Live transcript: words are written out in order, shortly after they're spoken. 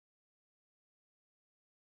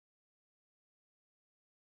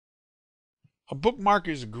A bookmark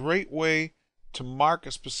is a great way to mark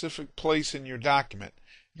a specific place in your document.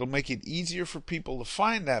 It'll make it easier for people to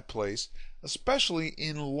find that place, especially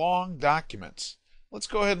in long documents. Let's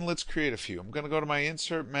go ahead and let's create a few. I'm going to go to my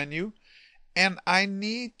Insert menu, and I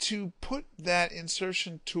need to put that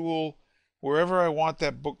insertion tool wherever I want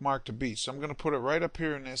that bookmark to be. So I'm going to put it right up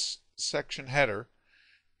here in this section header,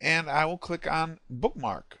 and I will click on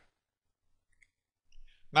Bookmark.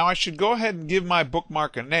 Now I should go ahead and give my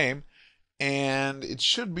bookmark a name, and it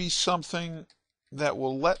should be something that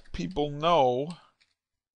will let people know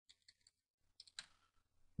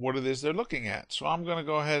what it is they're looking at. So I'm going to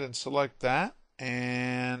go ahead and select that,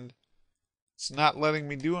 and it's not letting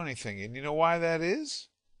me do anything. And you know why that is?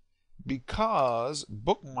 Because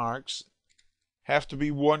bookmarks have to be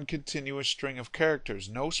one continuous string of characters,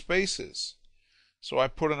 no spaces. So I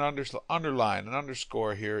put an underline, an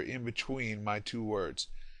underscore here in between my two words.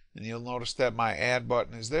 And you'll notice that my add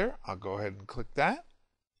button is there. I'll go ahead and click that.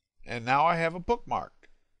 And now I have a bookmark.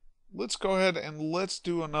 Let's go ahead and let's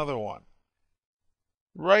do another one.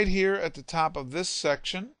 Right here at the top of this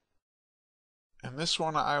section. And this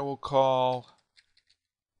one I will call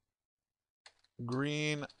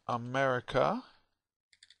Green America.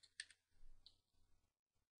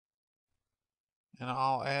 And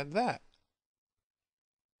I'll add that.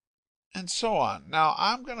 And so on. Now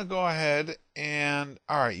I'm going to go ahead and,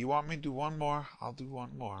 alright, you want me to do one more? I'll do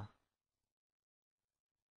one more.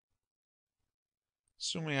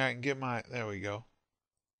 Assuming I can get my, there we go.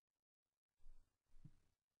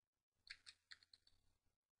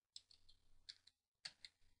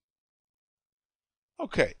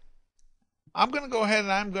 Okay. I'm going to go ahead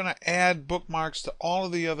and I'm going to add bookmarks to all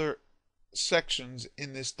of the other sections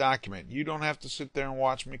in this document. You don't have to sit there and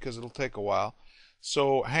watch me because it'll take a while.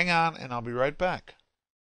 So hang on and I'll be right back.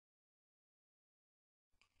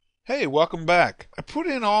 Hey, welcome back. I put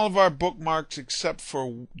in all of our bookmarks except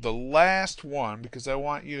for the last one because I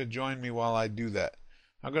want you to join me while I do that.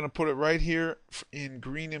 I'm going to put it right here in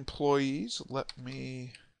Green Employees. Let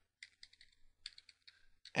me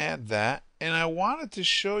add that. And I wanted to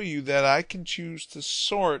show you that I can choose to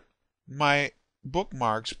sort my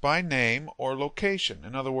bookmarks by name or location.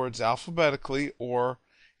 In other words, alphabetically or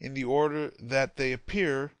in the order that they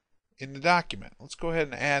appear in the document. Let's go ahead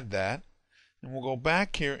and add that. And we'll go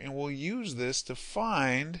back here and we'll use this to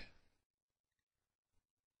find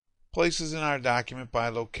places in our document by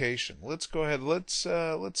location. Let's go ahead, let's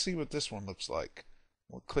see what this one looks like.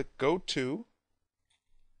 We'll click Go To,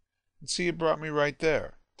 and see it brought me right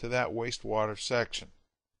there to that wastewater section.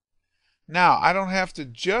 Now, I don't have to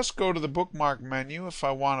just go to the bookmark menu if I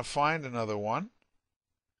want to find another one.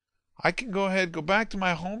 I can go ahead, go back to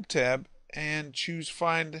my Home tab and choose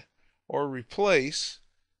Find or Replace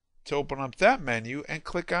to open up that menu and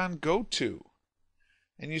click on Go To.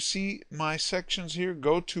 And you see my sections here,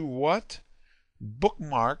 Go To What?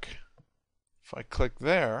 Bookmark. If I click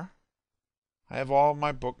there, I have all of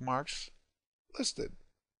my bookmarks listed.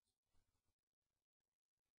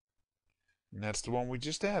 And that's the one we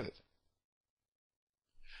just added.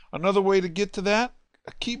 Another way to get to that,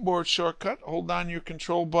 a keyboard shortcut, hold down your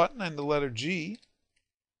control button and the letter G.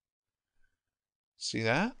 See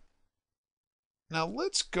that? Now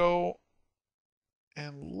let's go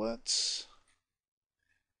and let's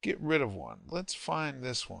get rid of one. Let's find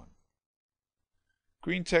this one.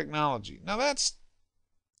 Green Technology. Now that's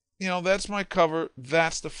my cover.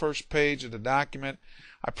 That's the first page of the document.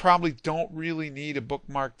 I probably don't really need a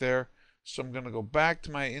bookmark there. So I'm going to go back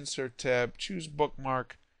to my Insert tab, choose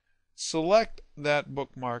Bookmark, select that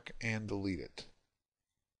bookmark, and delete it.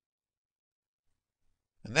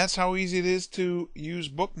 And that's how easy it is to use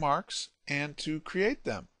bookmarks and to create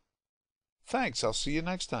them. Thanks. I'll see you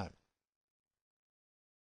next time.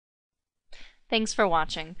 Thanks for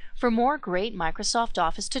watching. For more great Microsoft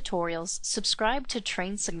Office tutorials, subscribe to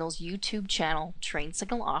TrainSignal's YouTube channel,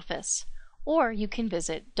 TrainSignal Office. Or you can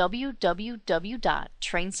visit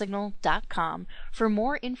www.trainsignal.com for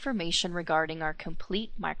more information regarding our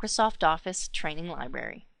complete Microsoft Office training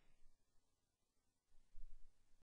library.